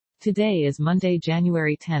Today is Monday,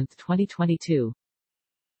 January 10, 2022.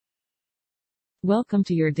 Welcome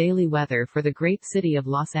to your daily weather for the great city of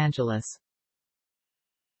Los Angeles.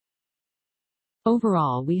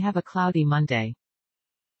 Overall, we have a cloudy Monday.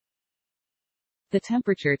 The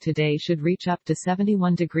temperature today should reach up to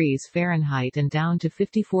 71 degrees Fahrenheit and down to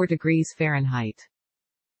 54 degrees Fahrenheit.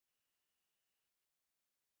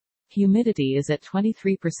 Humidity is at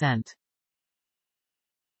 23%.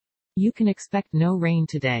 You can expect no rain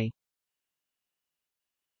today.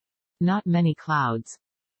 Not many clouds.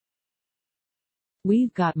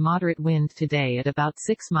 We've got moderate wind today at about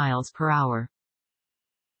 6 miles per hour.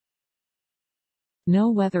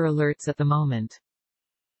 No weather alerts at the moment.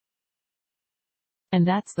 And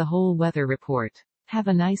that's the whole weather report. Have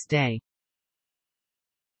a nice day.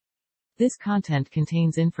 This content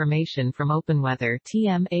contains information from OpenWeather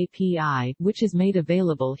TM API, which is made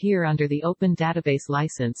available here under the Open Database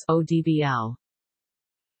License (ODBL).